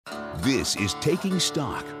This is Taking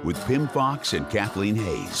Stock with Pimm Fox and Kathleen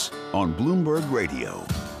Hayes on Bloomberg Radio.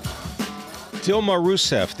 Dilma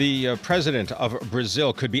Rousseff, the president of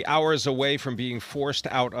Brazil, could be hours away from being forced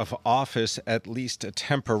out of office, at least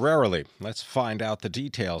temporarily. Let's find out the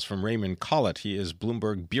details from Raymond Colitt. He is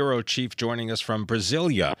Bloomberg Bureau Chief, joining us from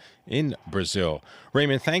Brasilia in Brazil.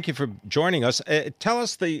 Raymond, thank you for joining us. Tell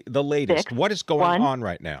us the latest. What is going on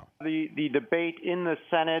right now? The debate in the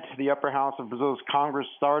Senate, the upper house of Brazil's Congress,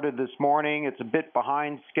 started this morning. It's a bit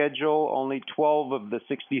behind schedule. Only 12 of the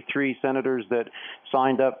 63 senators that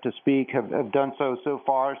signed up to speak have done so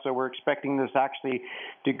far. So we're expecting this actually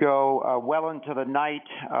to go well into the night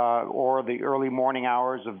or the early morning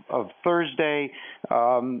hours of Thursday.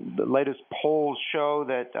 The latest polls show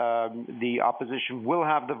that the opposition will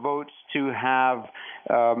have the votes to have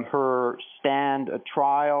her stand a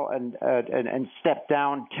trial and step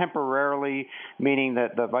down temporarily, meaning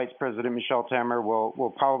that the Vice President Michel Temer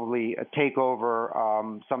will probably take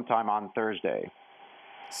over sometime on Thursday.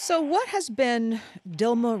 So what has been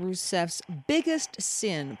Dilma Rousseff's biggest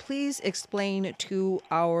sin? Please explain to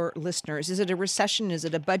our listeners. Is it a recession? Is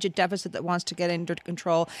it a budget deficit that wants to get under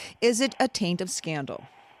control? Is it a taint of scandal?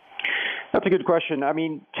 That's a good question. I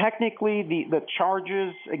mean, technically, the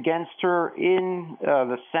charges against her in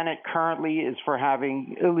the Senate currently is for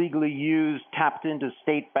having illegally tapped into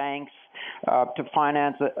state banks to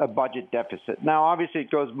finance a budget deficit. Now, obviously,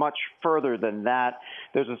 it goes much further than that.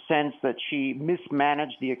 There's a sense that she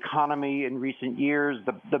mismanaged the economy in recent years.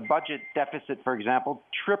 The budget deficit, for example,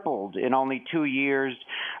 tripled in only 2 years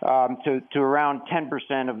to around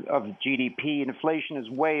 10% of GDP. Inflation is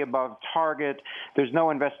way above target. There's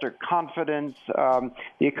no investor confidence.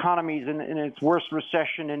 The economy is in its worst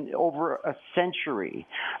recession in over a century.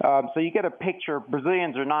 So you get a picture.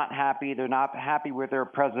 Brazilians are not happy. They're not happy with their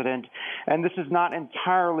president. And this is not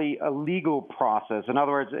entirely a legal process. In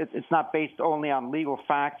other words, it's not based only on legal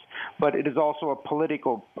facts, but it is also a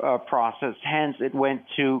political process. Hence, it went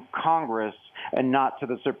to Congress and not to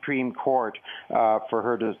the Supreme Court for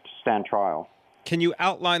her to stand trial. Can you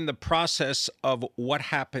outline the process of what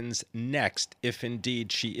happens next if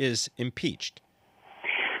indeed she is impeached?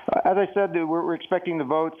 As I said, we're expecting the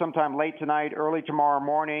vote sometime late tonight, early tomorrow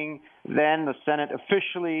morning. Then the Senate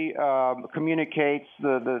officially communicates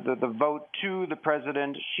the vote to the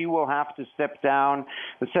president. She will have to step down.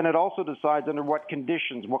 The Senate also decides under what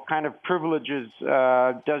conditions, what kind of privileges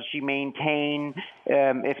does she maintain,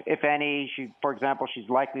 if any. For example, she's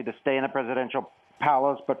likely to stay in the presidential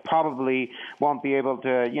palace, but probably won't be able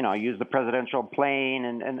to, use the presidential plane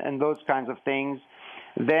and those kinds of things.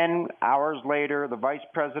 Then, hours later, the vice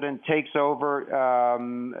president takes over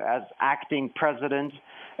as acting president.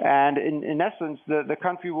 And in essence, the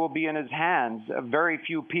country will be in his hands. Very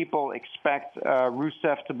few people expect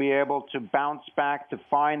Rousseff to be able to bounce back, to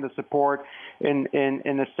find the support in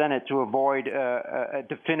the Senate to avoid a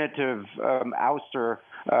definitive ouster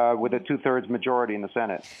with a two-thirds majority in the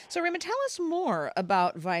Senate. So, Raymond, tell us more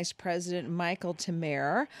about Vice President Michel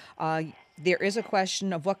Temer. There is a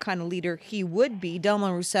question of what kind of leader he would be. Dilma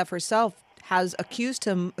Rousseff herself has accused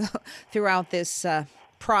him throughout this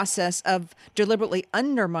process of deliberately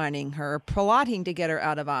undermining her, plotting to get her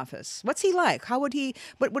out of office. What's he like? How would he?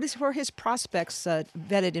 What is for his prospects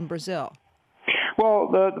vetted in Brazil? Well,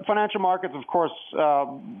 the financial markets, of course,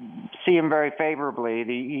 see him very favorably.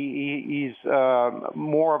 He's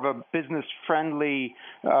more of a business-friendly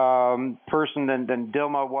person than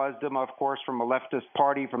Dilma was. Dilma, of course, from a leftist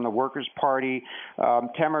party, from the Workers' Party.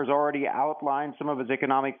 Temer's already outlined some of his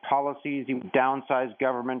economic policies. He would downsize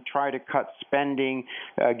government, try to cut spending,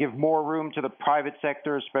 give more room to the private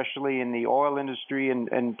sector, especially in the oil industry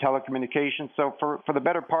and telecommunications. So for the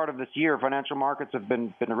better part of this year, financial markets have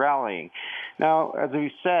been rallying. Now, as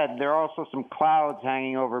we said, there are also some clouds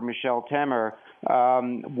hanging over Michel Temer.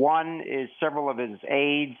 One is several of his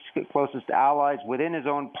aides, closest allies within his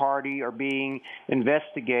own party, are being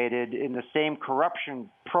investigated in the same corruption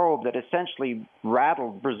probe that essentially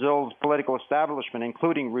rattled Brazil's political establishment,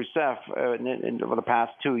 including Rousseff, over the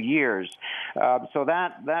past 2 years. So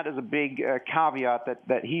that is a big caveat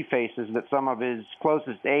that he faces, that some of his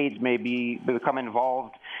closest aides may become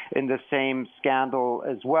involved in the same scandal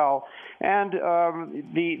as well. And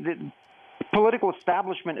the political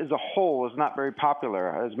establishment as a whole is not very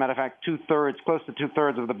popular. As a matter of fact, close to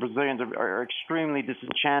two-thirds of the Brazilians are extremely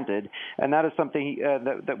disenchanted, and that is something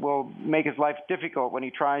that will make his life difficult when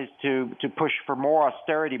he tries to push for more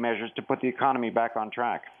austerity measures to put the economy back on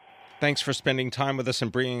track. Thanks for spending time with us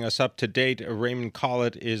and bringing us up to date. Raymond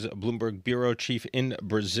Colitt is Bloomberg Bureau Chief in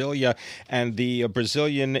Brasilia, and the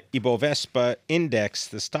Brazilian Ibovespa index,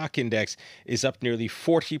 the stock index, is up nearly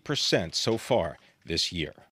 40% so far this year.